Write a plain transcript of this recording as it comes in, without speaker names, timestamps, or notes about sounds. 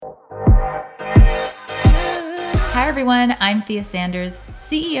everyone, I'm Thea Sanders,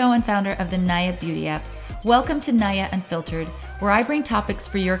 CEO and founder of the Naya Beauty app. Welcome to Naya Unfiltered, where I bring topics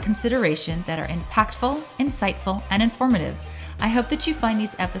for your consideration that are impactful, insightful, and informative. I hope that you find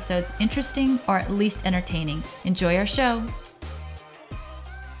these episodes interesting or at least entertaining. Enjoy our show.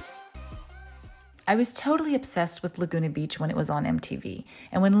 I was totally obsessed with Laguna Beach when it was on MTV.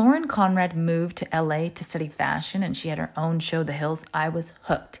 And when Lauren Conrad moved to LA to study fashion and she had her own show, The Hills, I was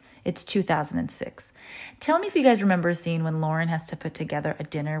hooked. It's 2006. Tell me if you guys remember a scene when Lauren has to put together a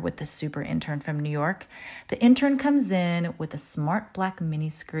dinner with the super intern from New York. The intern comes in with a smart black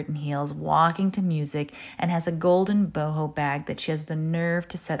miniskirt and heels, walking to music, and has a golden boho bag that she has the nerve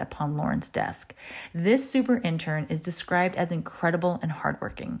to set upon Lauren's desk. This super intern is described as incredible and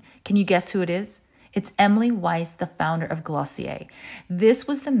hardworking. Can you guess who it is? It's Emily Weiss, the founder of Glossier. This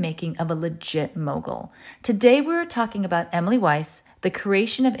was the making of a legit mogul. Today we're talking about Emily Weiss, the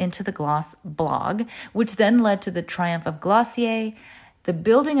creation of Into the Gloss blog, which then led to the triumph of Glossier, the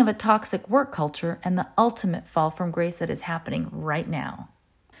building of a toxic work culture, and the ultimate fall from grace that is happening right now.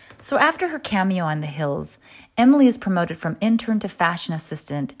 So after her cameo on The Hills, Emily is promoted from intern to fashion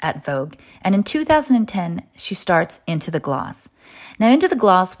assistant at Vogue, and in 2010, she starts Into the Gloss. Now, Into the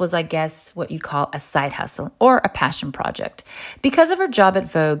Gloss was, I guess, what you'd call a side hustle or a passion project. Because of her job at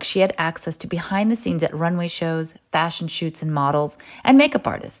Vogue, she had access to behind the scenes at runway shows, fashion shoots and models, and makeup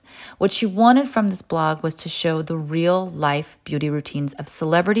artists. What she wanted from this blog was to show the real life beauty routines of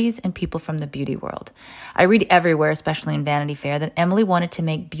celebrities and people from the beauty world. I read everywhere, especially in Vanity Fair, that Emily wanted to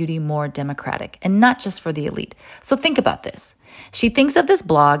make beauty more democratic and not just for the elite. So think about this. She thinks of this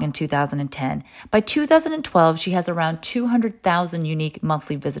blog in 2010. By 2012, she has around 200,000 unique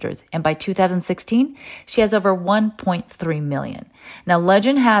monthly visitors. And by 2016, she has over 1.3 million. Now,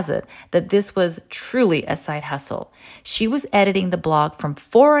 legend has it that this was truly a side hustle. She was editing the blog from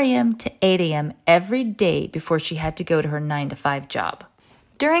 4 a.m. to 8 a.m. every day before she had to go to her 9-to-5 job.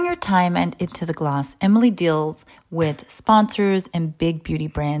 During her time at Into the Gloss, Emily deals with sponsors and big beauty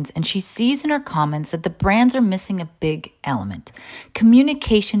brands, and she sees in her comments that the brands are missing a big element: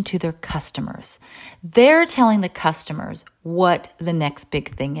 communication to their customers. They're telling the customers what the next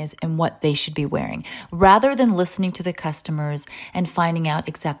big thing is and what they should be wearing, rather than listening to the customers and finding out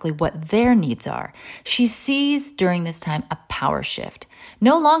exactly what their needs are. She sees during this time a power shift.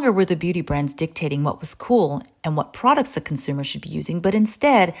 No longer were the beauty brands dictating what was cool and what products the consumer should be using, but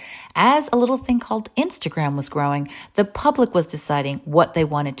instead, as a little thing called Instagram was growing, the public was deciding what they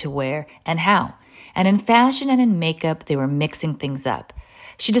wanted to wear and how. And in fashion and in makeup, they were mixing things up.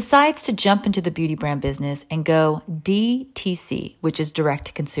 She decides to jump into the beauty brand business and go DTC, which is direct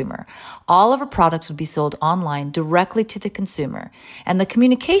to consumer. All of her products would be sold online directly to the consumer. And the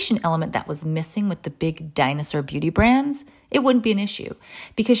communication element that was missing with the big dinosaur beauty brands, it wouldn't be an issue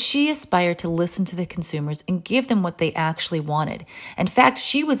because she aspired to listen to the consumers and give them what they actually wanted. In fact,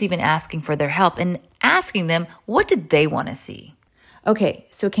 she was even asking for their help and asking them, what did they want to see? Okay,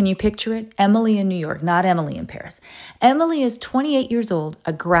 so can you picture it? Emily in New York, not Emily in Paris. Emily is 28 years old,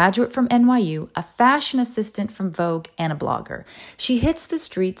 a graduate from NYU, a fashion assistant from Vogue, and a blogger. She hits the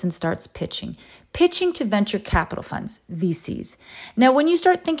streets and starts pitching to venture capital funds, VCs. Now, when you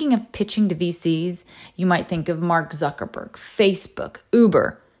start thinking of pitching to VCs, you might think of Mark Zuckerberg, Facebook,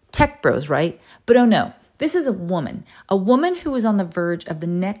 Uber, tech bros, right? But oh no, this is a woman who is on the verge of the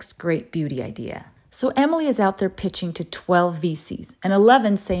next great beauty idea. So Emily is out there pitching to 12 VCs, and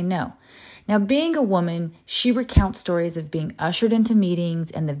 11 say no. Now, being a woman, she recounts stories of being ushered into meetings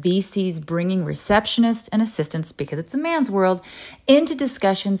and the VCs bringing receptionists and assistants, because it's a man's world, into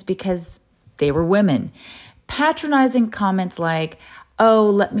discussions because they were women. Patronizing comments like, oh,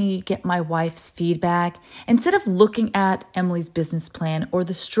 let me get my wife's feedback. Instead of looking at Emily's business plan or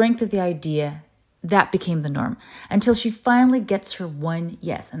the strength of the idea, that became the norm until she finally gets her one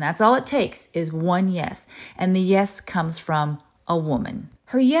yes. And that's all it takes is one yes. And the yes comes from a woman.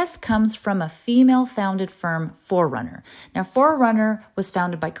 Her yes comes from a female-founded firm, Forerunner. Now, Forerunner was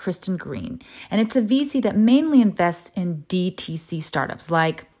founded by Kristen Green, and it's a VC that mainly invests in DTC startups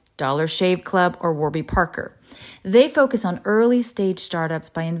like Dollar Shave Club or Warby Parker. They focus on early-stage startups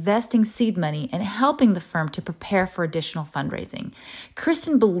by investing seed money and helping the firm to prepare for additional fundraising.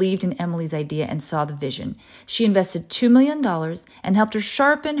 Kristen believed in Emily's idea and saw the vision. She invested $2 million and helped her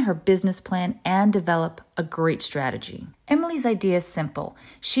sharpen her business plan and develop a great strategy. Emily's idea is simple.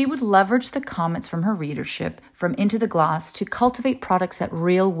 She would leverage the comments from her readership from Into the Gloss to cultivate products that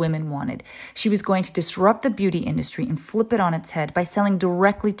real women wanted. She was going to disrupt the beauty industry and flip it on its head by selling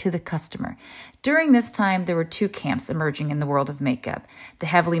directly to the customer. During this time, there were two camps emerging in the world of makeup: the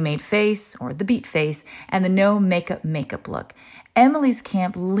heavily made face, or the beat face, and the no makeup look. Emily's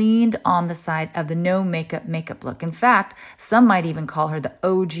camp leaned on the side of the no makeup look. In fact, some might even call her the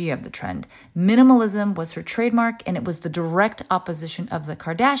OG of the trend. Minimalism was her trademark, and it was the direct opposition of the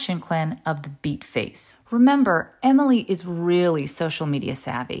Kardashian clan of the beat face. Remember, Emily is really social media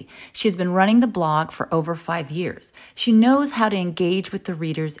savvy. She's been running the blog for over 5 years. She knows how to engage with the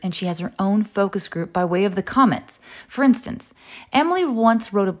readers, and she has her own focus group by way of the comments. For instance, Emily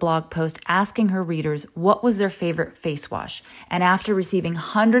once wrote a blog post asking her readers what was their favorite face wash. And after receiving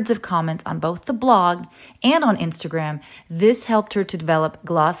hundreds of comments on both the blog and on Instagram, this helped her to develop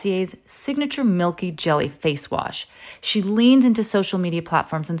Glossier's signature milky jelly face wash. She leans into social media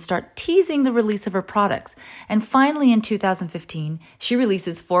platforms and starts teasing the release of her products. And finally, in 2015, she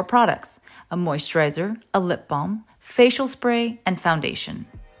releases 4 products: a moisturizer, a lip balm, facial spray, and foundation.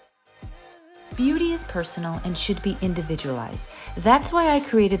 Beauty is personal and should be individualized. That's why I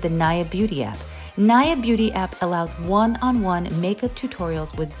created the Naya Beauty app. Naya Beauty app allows one-on-one makeup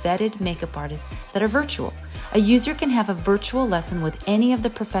tutorials with vetted makeup artists that are virtual. A user can have a virtual lesson with any of the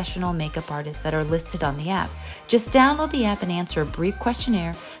professional makeup artists that are listed on the app. Just download the app and answer a brief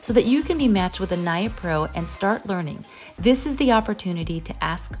questionnaire so that you can be matched with a Naya Pro and start learning. This is the opportunity to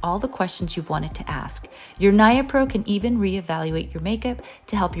ask all the questions you've wanted to ask. Your Naya Pro can even reevaluate your makeup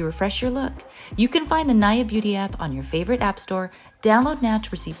to help you refresh your look. You can find the Naya Beauty app on your favorite app store. Download now to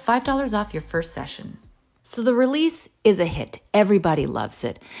receive $5 off your first session. So the release is a hit. Everybody loves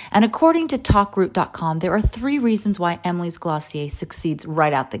it. And according to talkroot.com, there are 3 reasons why Emily's Glossier succeeds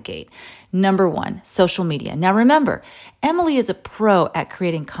right out the gate. Number 1, social media. Now remember, Emily is a pro at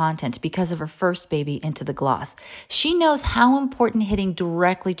creating content because of her first baby, Into the Gloss. She knows how important hitting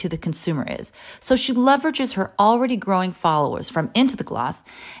directly to the consumer is. So she leverages her already growing followers from Into the Gloss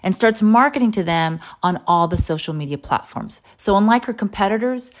and starts marketing to them on all the social media platforms. So unlike her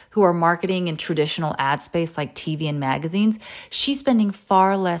competitors who are marketing in traditional ad space like TV and magazines, she's spending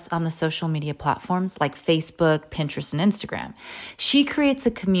far less on the social media platforms like Facebook, Pinterest, and Instagram. She creates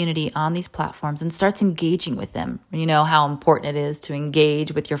a community on these platforms and starts engaging with them. You know how important it is to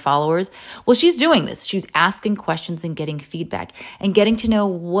engage with your followers? Well, she's doing this. She's asking questions and getting feedback and getting to know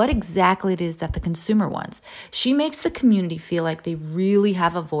what exactly it is that the consumer wants. She makes the community feel like they really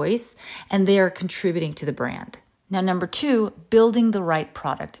have a voice and they are contributing to the brand. Now, number 2, building the right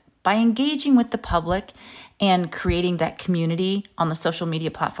product. By engaging with the public and creating that community on the social media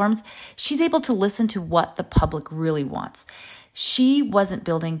platforms, she's able to listen to what the public really wants. She wasn't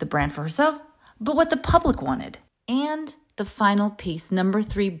building the brand for herself, but what the public wanted. And the final piece, number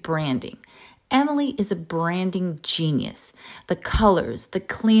 3, branding. Emily is a branding genius. The colors, the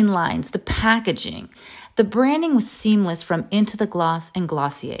clean lines, the packaging. The branding was seamless from Into the Gloss and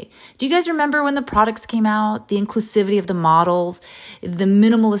Glossier. Do you guys remember when the products came out? The inclusivity of the models, the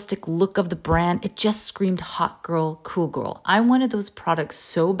minimalistic look of the brand. It just screamed hot girl, cool girl. I wanted those products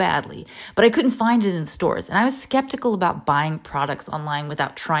so badly, but I couldn't find it in the stores. And I was skeptical about buying products online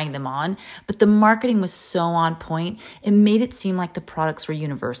without trying them on, but the marketing was so on point, it made it seem like the products were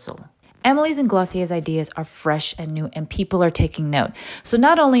universal. Emily's and Glossier's ideas are fresh and new, and people are taking note. So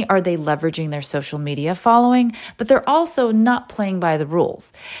not only are they leveraging their social media following, but they're also not playing by the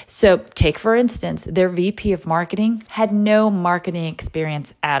rules. So take, for instance, their VP of marketing had no marketing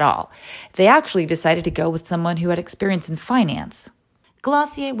experience at all. They actually decided to go with someone who had experience in finance.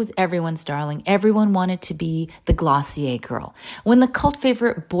 Glossier was everyone's darling. Everyone wanted to be the Glossier girl. When the cult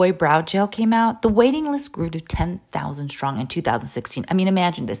favorite Boy Brow Gel came out, the waiting list grew to 10,000 strong in 2016. I mean,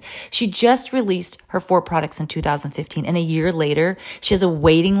 imagine this. She just released her 4 products in 2015, and a year later, she has a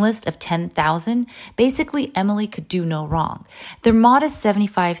waiting list of 10,000. Basically, Emily could do no wrong. Their modest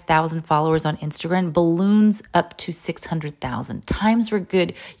 75,000 followers on Instagram balloons up to 600,000. Times were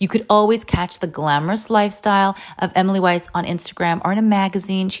good. You could always catch the glamorous lifestyle of Emily Weiss on Instagram or in a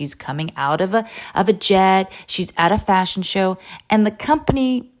magazine. She's coming out of a jet. She's at a fashion show, and the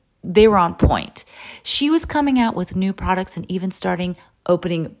company, they were on point. She was coming out with new products and even starting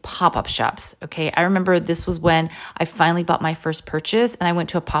opening pop-up shops. Okay. I remember this was when I finally bought my first purchase, and I went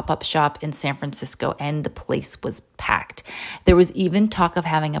to a pop-up shop in San Francisco, and the place was packed. There was even talk of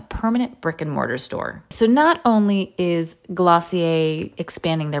having a permanent brick and mortar store. So not only is Glossier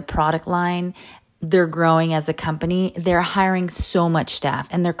expanding their product line, they're growing as a company, they're hiring so much staff,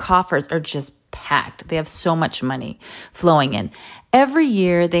 and their coffers are just packed. They have so much money flowing in. Every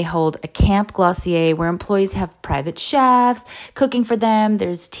year they hold a Camp Glossier where employees have private chefs cooking for them.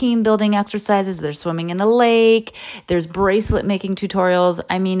 There's team building exercises. There's swimming in a lake. There's bracelet making tutorials.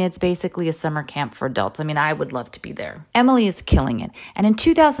 I mean, it's basically a summer camp for adults. I mean, I would love to be there. Emily is killing it. And in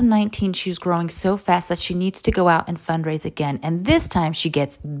 2019, she's growing so fast that she needs to go out and fundraise again. And this time she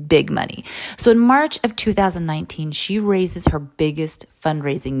gets big money. So in March of 2019, she raises her biggest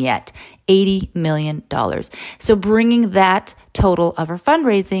fundraising yet, $80 million. So bringing that total of her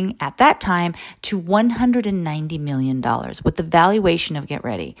fundraising at that time to $190 million with the valuation of, get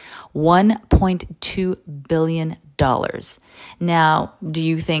ready, $1.2 billion. Now, do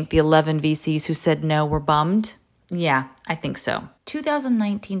you think the 11 VCs who said no were bummed? Yeah, I think so.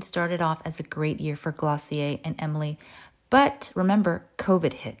 2019 started off as a great year for Glossier and Emily, but remember,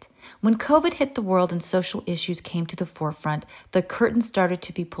 COVID hit. When COVID hit the world and social issues came to the forefront, the curtain started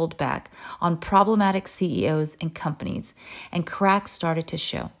to be pulled back on problematic CEOs and companies, and cracks started to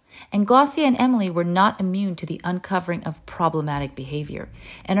show. And Glossier and Emily were not immune to the uncovering of problematic behavior.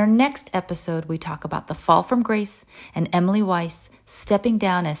 In our next episode, we talk about the fall from grace and Emily Weiss stepping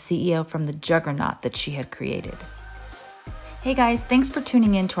down as CEO from the juggernaut that she had created. Hey guys, thanks for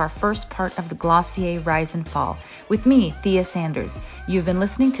tuning in to our first part of the Glossier Rise and Fall with me, Thea Sanders. You've been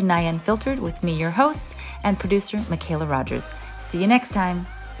listening to Naya Unfiltered with me, your host and producer, Michaela Rogers. See you next time.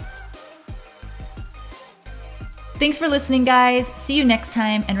 Thanks for listening, guys. See you next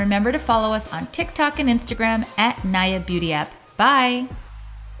time. And remember to follow us on TikTok and Instagram at Naya Beauty App. Bye.